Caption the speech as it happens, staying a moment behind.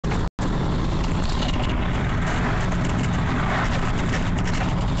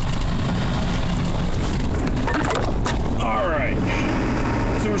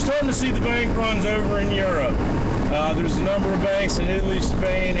bank runs over in Europe. There's a number of banks in Italy,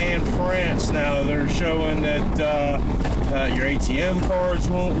 Spain, and France now that are showing that your ATM cards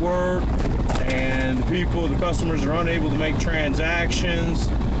won't work, and the customers are unable to make transactions,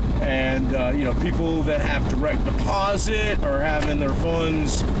 and people that have direct deposit are having their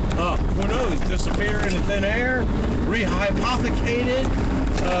funds, who knows, disappear into thin air, rehypothecated.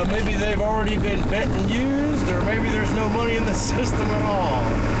 Maybe they've already been bet and used, or maybe there's no money in the system at all.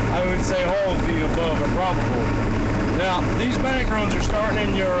 I would say all of the above are probable. Now, these bank runs are starting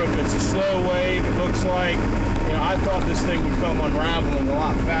in Europe. It's a slow wave. It looks like, I thought this thing would come unraveling a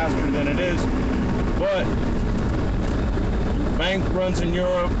lot faster than it is. But bank runs in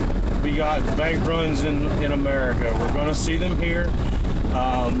Europe, we got bank runs in America. We're going to see them here.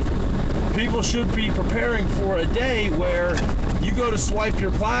 People should be preparing for a day where you go to swipe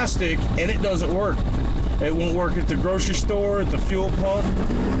your plastic and it doesn't work. It won't work at the grocery store, at the fuel pump.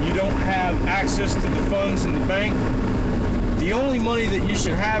 You don't have access to the funds in the bank. The only money that you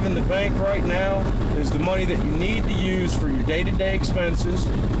should have in the bank right now is the money that you need to use for your day-to-day expenses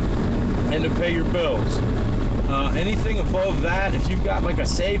and to pay your bills. Anything above that, if you've got like a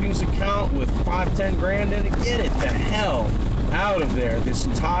savings account with 5-10 grand in it, get it the hell out of there. This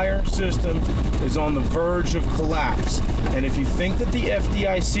entire system is on the verge of collapse. And if you think that the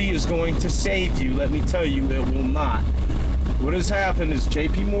FDIC is going to save you, let me tell you, it will not. What has happened is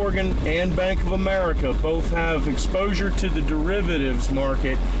JP Morgan and Bank of America both have exposure to the derivatives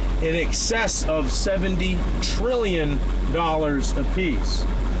market in excess of $70 trillion apiece.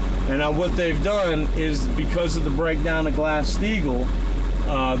 And now what they've done is, because of the breakdown of Glass-Steagall,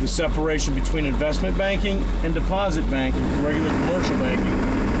 the separation between investment banking and deposit banking, regular commercial banking,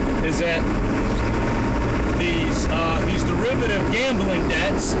 is that these derivative gambling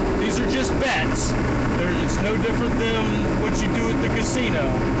debts, these are just bets. It's no different than what you do at the casino.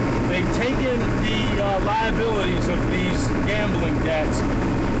 They've taken the liabilities of these gambling debts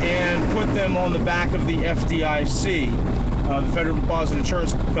and put them on the back of the FDIC, the Federal Deposit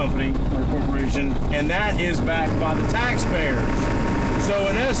Insurance Company or Corporation, and that is backed by the taxpayers. So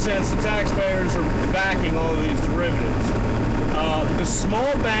in essence, the taxpayers are backing all of these derivatives. The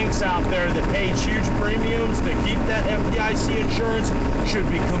small banks out there that paid huge premiums to keep that FDIC insurance should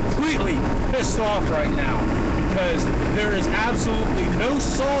be completely pissed off right now, because there is absolutely no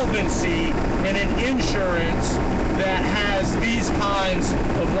solvency in an insurance that has these kinds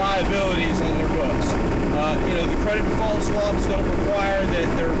of liabilities on their books. The credit default swaps don't require that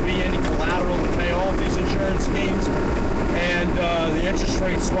there be any collateral to pay off these insurance schemes, and the interest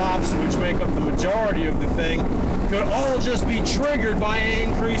rate swaps, which make up the majority of the thing, could all just be triggered by an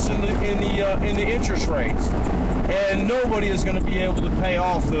increase in the interest rates, and nobody is going to be able to pay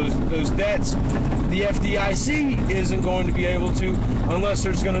off those debts. The FDIC isn't going to be able to, unless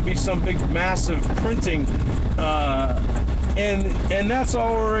there's going to be some big massive printing, and that's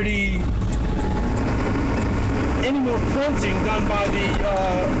already, any more printing done by the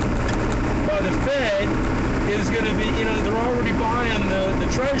Fed is going to be, they're already buying the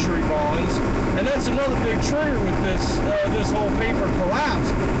Treasury bonds, and that's another big trigger with this whole paper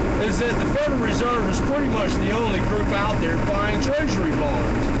collapse, is that the Federal Reserve is pretty much the only group out there buying Treasury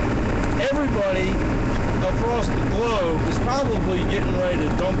bonds. Everybody across the globe is probably getting ready to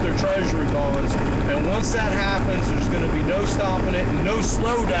dump their Treasury bonds, and once that happens, there's going to be no stopping it and no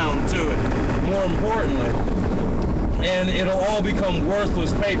slowdown to it, more importantly. And it'll all become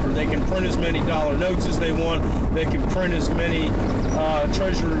worthless paper. They can print as many dollar notes as they want. They can print as many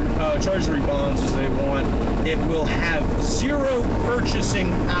treasury bonds as they want. It will have zero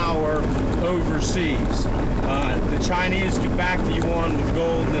purchasing power overseas. The Chinese can back the yuan with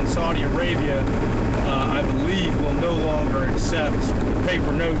gold, and Saudi Arabia, I believe, will no longer accept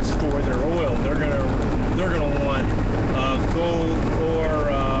paper notes for their oil. They're gonna want gold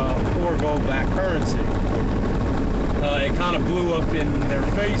or gold-backed currency. It kind of blew up in their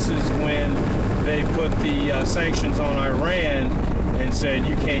faces when they put the sanctions on Iran and said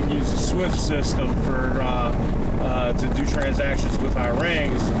you can't use the SWIFT system for to do transactions with Iran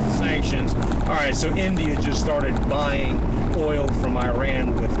because of the sanctions. All right, so India just started buying oil from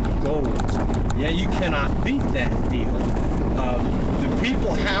Iran with gold. Yeah, you cannot beat that deal. The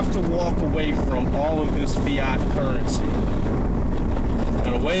people have to walk away from all of this fiat currency.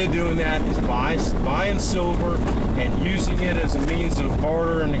 And a way of doing that is buying silver and using it as a means of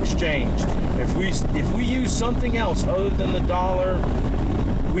barter and exchange. If we use something else other than the dollar,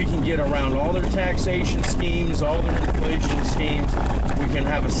 we can get around all their taxation schemes, all their inflation schemes. We can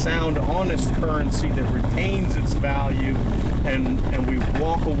have a sound, honest currency that retains its value, and we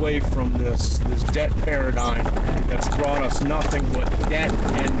walk away from this debt paradigm that's brought us nothing but debt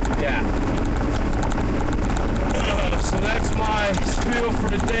and death. So that's my spiel for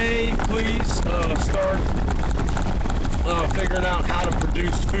today. Please start figuring out how to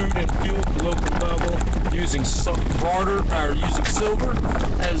produce food and fuel at the local level using barter or using silver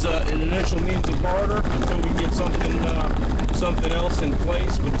as an initial means of barter until we get something else in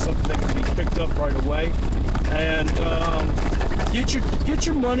place, but something that can be picked up right away. And get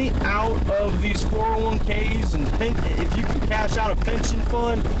your money out of these 401ks, and if you can cash out a pension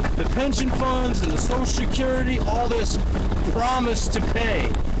fund, the pension funds and the Social Security, all this promise to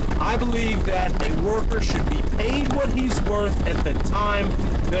pay. I believe that a worker should be paid what he's worth at the time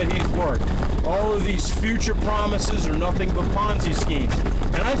that he's worked. All of these future promises are nothing but Ponzi schemes.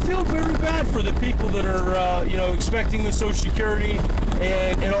 And I feel very bad for the people that are, expecting the Social Security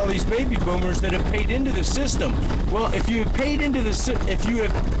and all these baby boomers that have paid into the system. Well, if you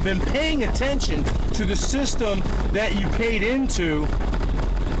have been paying attention to the system that you paid into,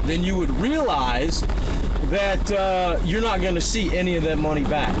 then you would realize that you're not going to see any of that money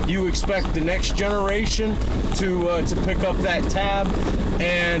back. You expect the next generation to pick up that tab,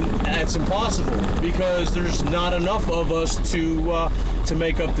 and it's impossible because there's not enough of us to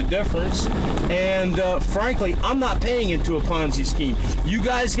make up the difference. And frankly, I'm not paying into a Ponzi scheme. You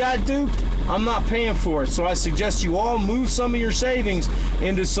guys got duped. I'm not paying for it. So I suggest you all move some of your savings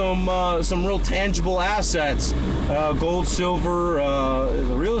into some real tangible assets. Gold, silver,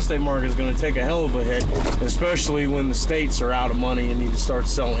 the real estate market is going to take a hell of a hit, especially when the states are out of money and need to start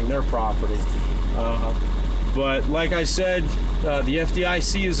selling their property. But like I said, the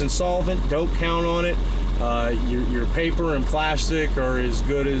FDIC is insolvent. Don't count on it. Your paper and plastic are as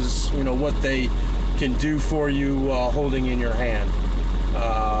good as what they can do for you holding in your hand.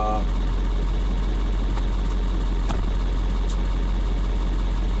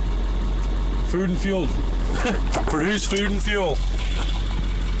 Food and fuel. Produce food and fuel.